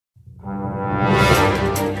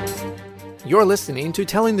You're listening to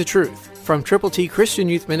Telling the Truth from Triple T Christian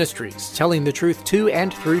Youth Ministries, telling the truth to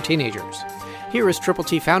and through teenagers. Here is Triple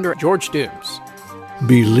T founder George Dooms.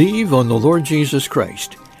 Believe on the Lord Jesus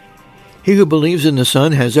Christ. He who believes in the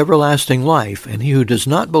Son has everlasting life, and he who does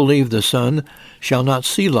not believe the Son shall not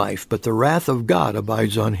see life, but the wrath of God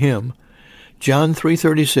abides on him. John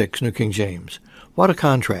 3:36, New King James. What a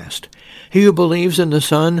contrast. He who believes in the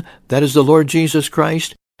Son, that is the Lord Jesus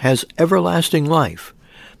Christ, has everlasting life.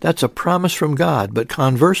 That's a promise from God, but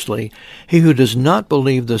conversely, he who does not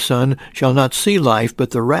believe the Son shall not see life, but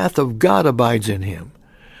the wrath of God abides in him.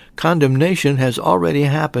 Condemnation has already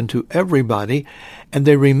happened to everybody, and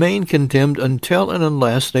they remain condemned until and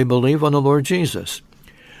unless they believe on the Lord Jesus.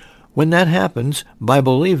 When that happens, by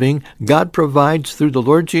believing, God provides through the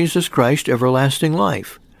Lord Jesus Christ everlasting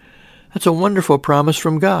life. That's a wonderful promise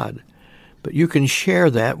from God. But you can share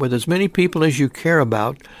that with as many people as you care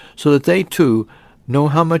about so that they too know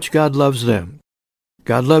how much God loves them.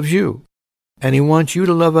 God loves you, and he wants you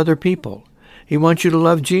to love other people. He wants you to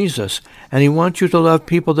love Jesus, and he wants you to love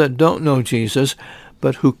people that don't know Jesus,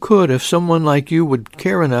 but who could if someone like you would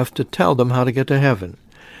care enough to tell them how to get to heaven.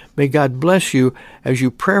 May God bless you as you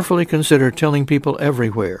prayerfully consider telling people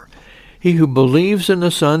everywhere. He who believes in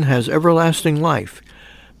the Son has everlasting life,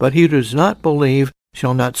 but he who does not believe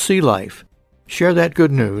shall not see life. Share that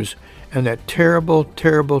good news and that terrible,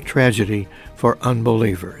 terrible tragedy for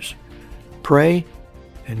unbelievers. Pray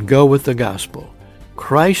and go with the gospel.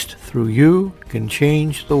 Christ, through you, can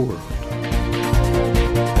change the world.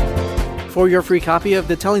 For your free copy of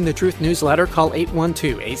the Telling the Truth newsletter, call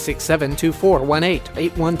 812-867-2418,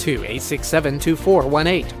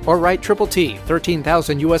 812-867-2418, or write Triple T,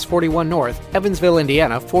 13,000 U.S. 41 North, Evansville,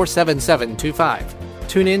 Indiana, 47725.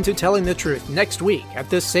 Tune in to Telling the Truth next week at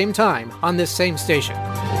this same time on this same station.